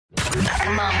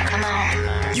Come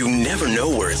on. You never know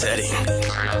where it's heading.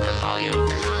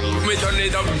 We turn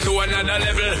it up to another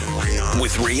level.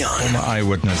 With Rian. Former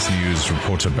Eyewitness News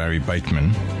reporter Barry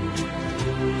Bateman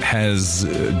has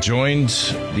joined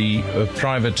the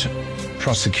private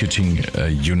prosecuting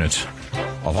unit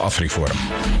of AfriForum.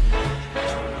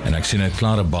 En ek sien 'n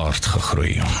klare baard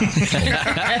gegroei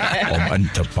om in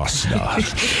te pas daar.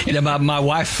 You know, my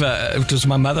wife, it was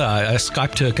my mother, I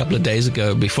Skyped her a couple of days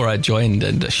ago before I joined,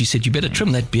 and she said, you better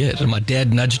trim that beard. And my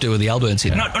dad nudged her with the elbow and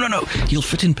said, no, he'll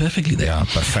fit in perfectly there. Ja,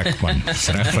 perfect man. Dis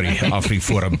reg vir die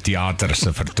AfriForum teater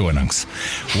se vertonings.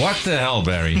 What the hell,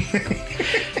 Barry?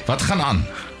 Wat gaan aan?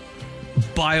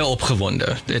 Baie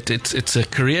opgewonde. It's a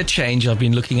career change I've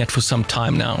been looking at for some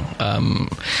time now.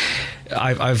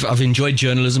 I've enjoyed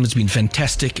journalism. It's been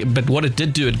fantastic. But what it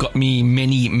did do, it got me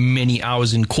many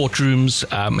hours in courtrooms.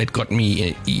 It got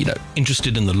me,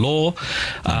 interested in the law.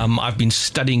 I've been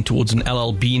studying towards an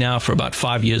LLB now for about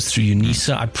 5 years through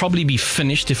UNISA. I'd probably be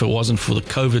finished if it wasn't for the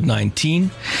COVID-19.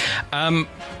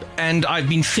 And I've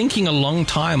been thinking a long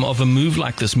time of a move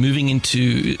like this, moving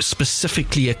into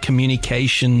specifically a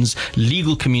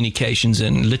legal communications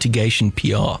and litigation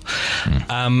PR.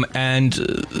 And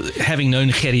having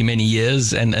known Gerry many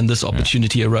years and this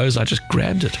opportunity arose, I just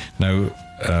grabbed it. Nou,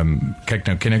 kyk,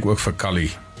 nou ken ek ook vir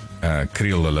Kali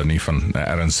Kriel hulle nie van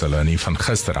Ernst hulle nie van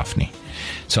gister af nie.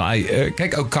 So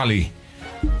kyk ou Kali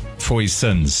for his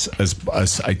sins is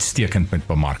uitstekend met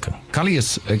bemarking. Kali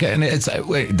is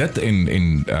dit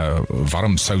in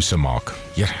warm souse maak.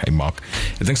 Ja, hy maak.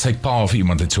 Ek dink sy pa of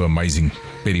iemand het so amazing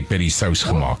peri sous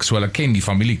gemaak. So hulle ken, die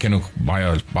familie ken ook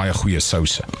baie goeie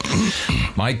souse.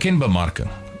 Maar hy ken bemarking.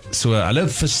 So hulle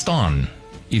verstaan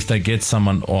if they get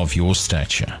someone of your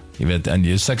stature. Jy weet, en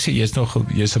jy's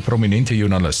 'n prominente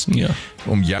joernalis. Ja.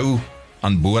 Om jou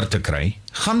aan boord te kry,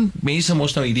 gaan mense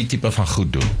mos nou hierdie tipe van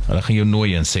goed doen. Hulle gaan jou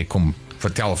nooi en sê, kom,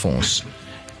 vertel vir ons.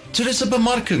 So dis 'n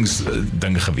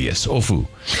bemarkingsding gewees, of hoe?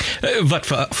 Wat,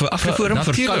 vir AfriForum?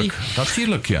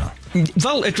 Natuurlijk, ja.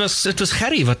 Well, it was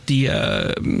Gerry what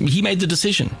he made the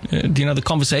decision. The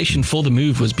conversation for the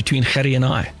move was between Gerry and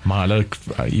I. Maar hulle,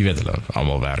 jy weet hulle,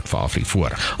 allemaal werk vir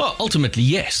AfriForum. Oh, ultimately,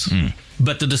 yes.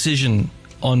 But the decision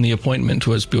on the appointment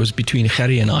was between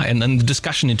Gerry and I, and the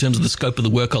discussion in terms of the scope of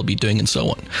the work I'll be doing and so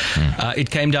on.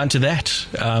 It came down to that.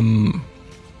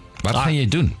 Wat gaan jy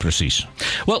doen, precies?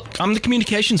 Well, I'm the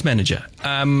communications manager.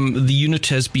 The unit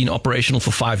has been operational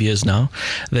for 5 years now.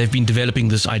 They've been developing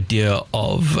this idea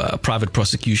of private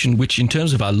prosecution, which in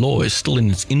terms of our law is still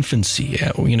in its infancy.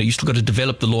 You still got to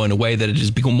develop the law in a way that it has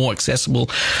become more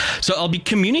accessible. So I'll be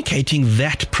communicating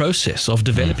that process of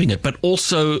developing it, but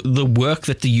also the work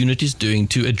that the unit is doing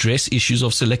to address issues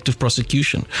of selective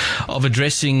prosecution, of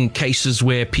addressing cases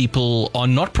where people are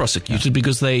not prosecuted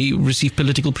because they receive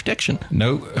political protection.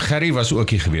 Nou, Gerry was ook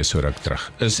hier gewees so ruk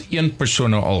terug. Is een persoon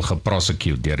nou al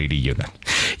geprosecute deur hierdie unit?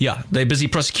 Yeah, they're busy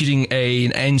prosecuting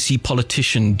an ANC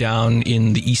politician down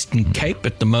in the Eastern Cape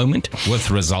at the moment. With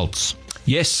results?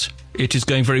 Yes. It is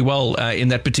going very well in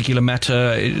that particular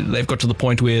matter. They've got to the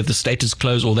point where the state is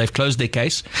closed, or they've closed their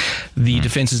case. The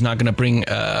defense is now going to bring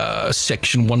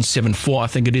section 174, I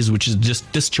think it is, which is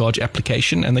just discharge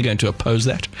application, and they're going to oppose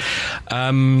that.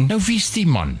 Nou, wie's die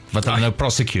man wat hulle nou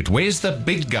prosecute? Where's the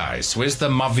big guys? Where's the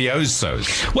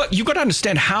mafiosos? Well, you've got to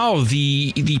understand how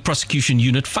the prosecution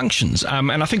unit functions.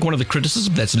 And I think one of the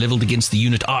criticisms that's leveled against the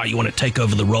unit, you want to take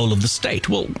over the role of the state.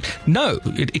 Well, no,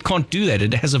 it can't do that.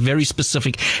 It has a very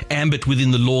specific ambit within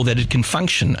the law that it can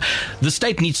function. The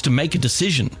state needs to make a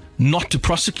decision not to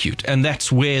prosecute, and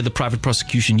that's where the private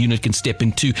prosecution unit can step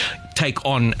in to take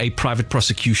on a private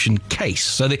prosecution case.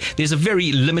 So there's a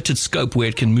very limited scope where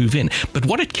it can move in. But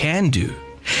what it can do,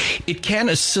 it can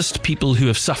assist people who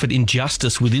have suffered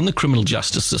injustice within the criminal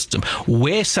justice system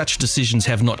where such decisions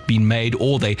have not been made,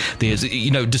 or there's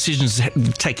decisions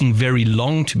taking very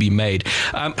long to be made.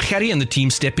 Gerry and the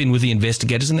team step in with the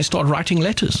investigators and they start writing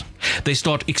letters. They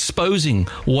start exposing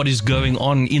what is going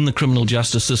on in the criminal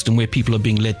justice system where people are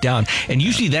being let down. And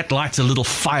usually that lights a little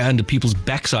fire under people's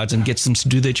backsides and gets them to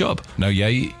do their job. Nou,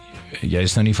 jy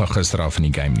is nou nie van gister af in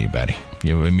die game nie, Barry.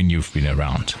 You've been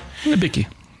around. A bikkie.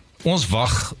 Ons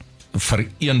wag vir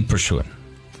een persoon.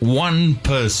 One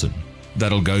person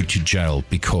that'll go to jail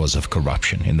because of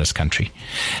corruption in this country.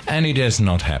 And it has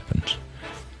not happened.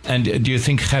 And do you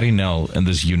think Gerry Nel and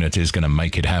this unit is going to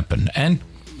make it happen? And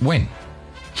when?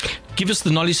 give us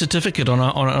the Nolly certificate on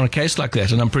a case like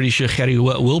that, and I'm pretty sure Gerry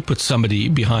will put somebody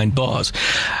behind bars.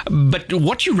 But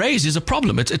what you raise is a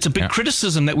problem. It's a big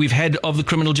criticism that we've had of the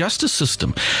criminal justice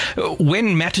system.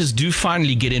 When matters do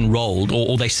finally get enrolled,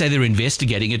 or they say they're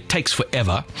investigating, it takes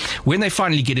forever. When they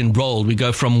finally get enrolled, we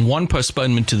go from one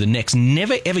postponement to the next,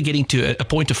 never ever getting to a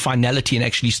point of finality and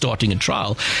actually starting a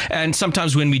trial. And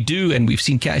sometimes when we do, and we've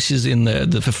seen cases in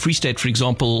the Free State, for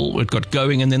example, it got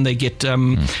going and then they get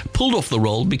pulled off the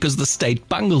roll because the state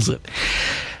bungles it.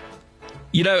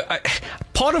 You know,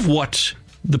 part of what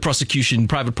the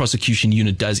private prosecution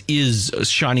unit does is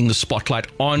shining the spotlight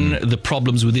on the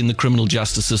problems within the criminal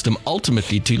justice system,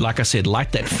 ultimately to, like I said,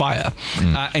 light that fire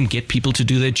and get people to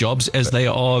do their jobs as they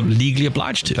are legally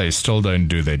obliged to. They still don't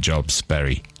do their jobs,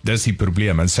 Barry. Dis die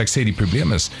probleem. En so ek sê die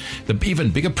probleem is, the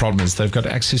even bigger problem is they've got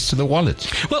access to the wallet.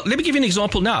 Well, let me give you an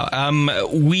example now.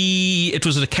 It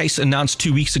was a case announced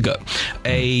 2 weeks ago.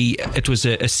 It was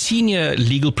a senior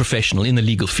legal professional in the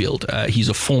legal field. He's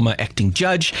a former acting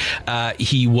judge.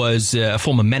 He was a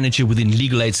former manager within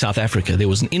Legal Aid South Africa. There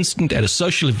was an incident at a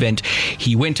social event.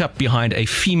 He went up behind a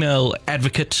female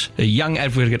advocate, a young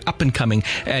advocate, up and coming,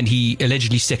 and he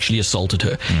allegedly sexually assaulted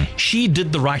her. She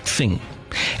did the right thing.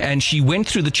 And she went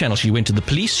through the channel. She went to the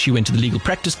police, she went to the Legal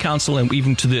Practice Council, and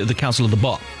even to the Council of the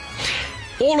Bar.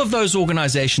 All of those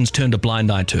organizations turned a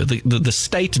blind eye to her. The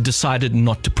state decided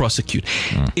not to prosecute.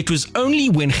 It was only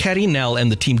when Gerry Nel and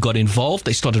the team got involved,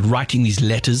 they started writing these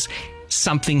letters,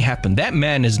 something happened. That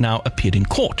man has now appeared in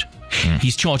court.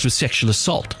 He's charged with sexual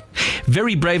assault.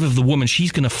 Very brave of the woman.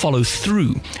 She's going to follow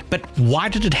through. But why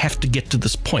did it have to get to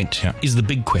this point is the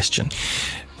big question.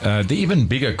 The even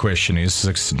bigger question is,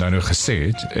 as I nou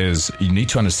gesê het, is you need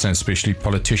to understand, especially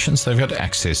politicians, they've got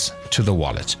access to the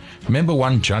wallet. Remember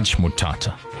one Judge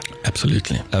Mutata?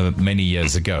 Absolutely. Many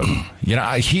years ago. You know,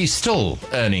 he's still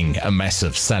earning a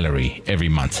massive salary every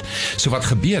month. So what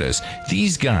gebeur is,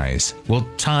 these guys will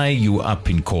tie you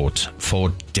up in court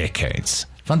for decades.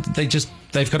 Want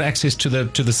they've got access to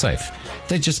the safe.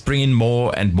 They just bring in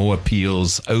more and more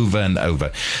appeals over and over.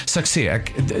 So ek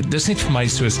sê, dis net vir my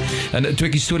soos, en toe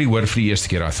ek die storie hoor vir die eerste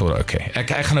keer, I thought, okay, ek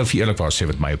gaan nou vir eerlikwaar sê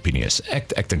wat my opinie is.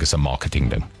 Ek dink is 'n marketing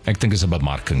ding. Ek dink is 'n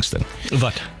bemarkingsding.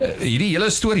 Wat? Hierdie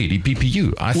hele storie, die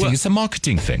PPU, I think it's a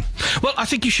marketing thing. Well, I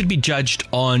think you should be judged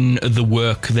on the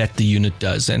work that the unit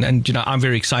does. And you know, I'm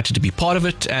very excited to be part of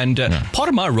it. And part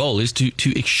of my role is to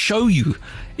show you,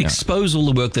 expose all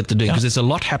the work that they're doing, because there's a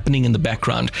lot happening in the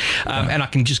background. And I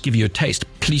can just give you a taste.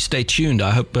 Please stay tuned.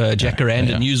 I hope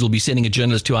Jacaranda News will be sending a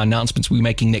journalist to our announcements we're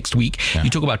making next week. You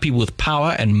talk about people with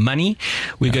power and money.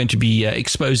 We're going to be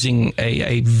exposing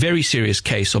a very serious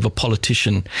case of a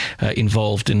politician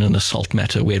involved in an assault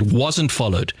matter where it wasn't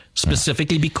followed,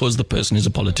 specifically because the person is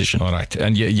a politician. All right.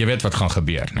 En jy weet wat gaan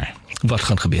gebeur, nee? Wat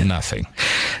gaan gebeur? Nothing.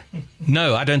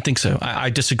 No, I don't think so.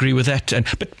 I disagree with that.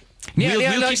 But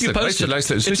we'll keep you posted.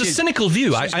 Luister. It's a cynical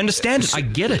view. I understand it. I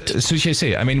get it. Soos jy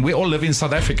sê, I mean, we all live in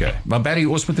South Africa. Maar Barry,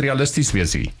 ons moet realisties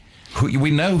wees hier. We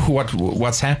know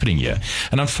what's happening here.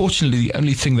 And unfortunately, the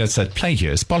only thing that's at play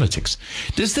here is politics.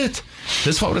 Dis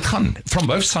wat dit gaan, from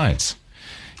both sides.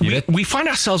 We find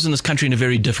ourselves in this country in a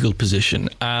very difficult position.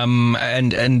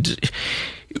 And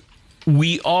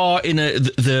we are in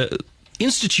the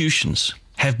institutions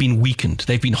have been weakened.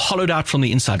 They've been hollowed out from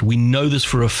the inside. We know this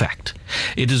for a fact.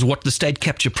 It is what the State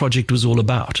Capture Project was all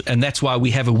about. And that's why we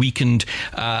have a weakened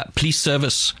police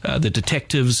service, the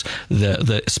detectives,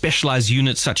 the specialized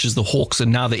units such as the Hawks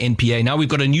and now the NPA. Now we've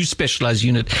got a new specialized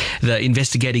unit, the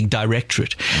Investigating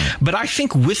Directorate. But I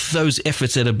think with those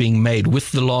efforts that are being made,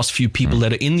 with the last few people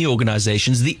that are in the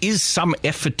organizations, there is some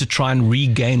effort to try and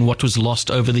regain what was lost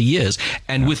over the years.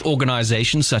 And with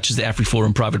organizations such as the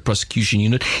AfriForum Private Prosecution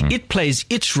Unit, it plays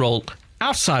its role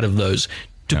outside of those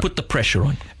to put the pressure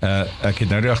on. Ek het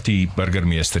nou reg die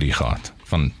burgemeester hier gehad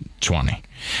van Tshwane.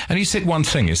 And he said one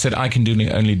thing. He said, I can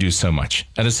only do so much.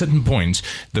 At a certain point,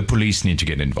 the police need to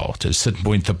get involved. At a certain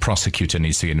point, the prosecutor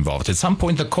needs to get involved. At some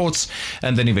point, the courts,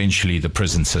 and then eventually the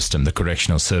prison system, the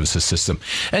correctional services system.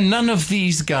 And none of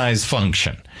these guys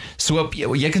function. So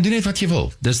jy kan doen net wat jy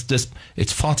wil.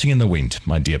 It's farting in the wind,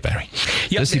 my dear Barry.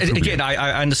 Yeah, again,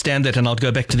 I understand that, and I'll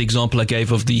go back to the example I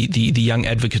gave of the young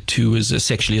advocate who was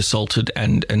sexually assaulted,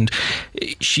 and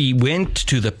she went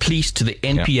to the police, to the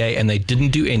NPA, and they didn't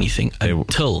do anything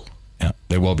until...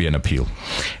 there will be an appeal.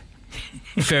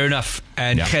 Fair enough.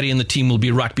 And Gerry and the team will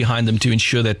be right behind them to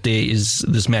ensure that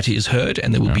this matter is heard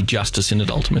and there will be justice in it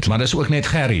ultimately. Maar dis ook net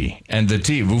Gerry and the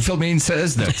team. Hoeveel mense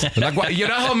is dit? Like, you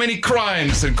know how many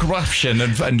crimes and corruption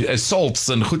and assaults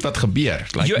and goed wat gebeur?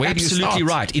 Like, you're absolutely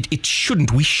right.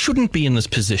 We shouldn't be in this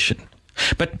position.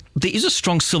 But there is a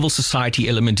strong civil society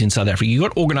element in South Africa. You've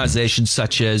got organizations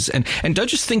such as, and don't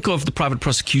just think of the private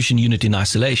prosecution unit in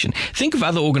isolation. Think of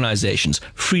other organizations,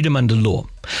 Freedom Under Law,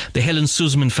 the Helen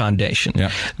Suzman Foundation.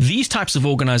 Yeah. These types of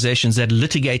organizations that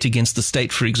litigate against the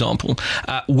state, for example,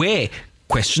 where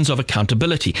questions of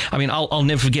accountability. I mean, I'll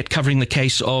never forget covering the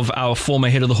case of our former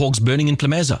head of the Hawks burning in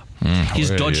Plameza, his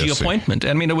dodgy appointment.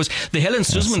 I mean, it was the Helen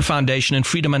Suzman Foundation and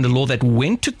Freedom Under Law that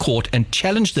went to court and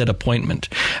challenged that appointment.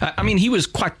 I mean, he was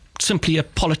quite simply a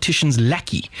politician's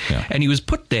lackey, and he was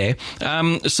put there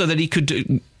so that he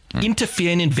could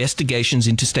interfere in investigations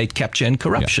into state capture and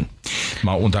corruption.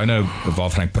 Maar onthou nou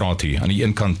waarvan ek praat hier. Aan die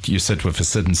een kant you sit with a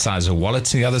certain size of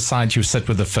wallets, on the other side you sit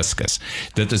with the fiscus.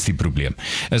 Dit is die probleem.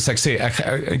 As ek sê,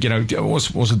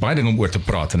 ons het baie dinge om oor te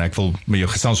praat en ek wil met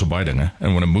jou gesels op baie dinge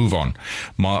and want to move on.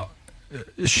 Maar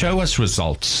show us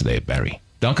results there, Barry.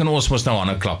 Dan kan ons mos nou aan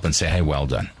 'n klap en sê, hey, well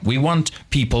done. We want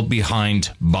people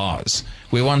behind bars.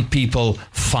 We want people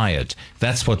fired.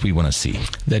 That's what we want to see.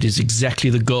 That is exactly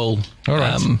the goal. All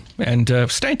right. And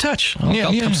stay in touch.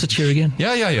 I'll come sit here again.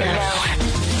 Yeah.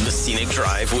 The Scenic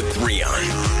Drive with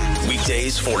Rian.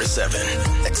 Weekdays 4 to 7.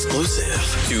 Exclusive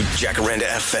to Jacaranda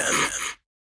FM.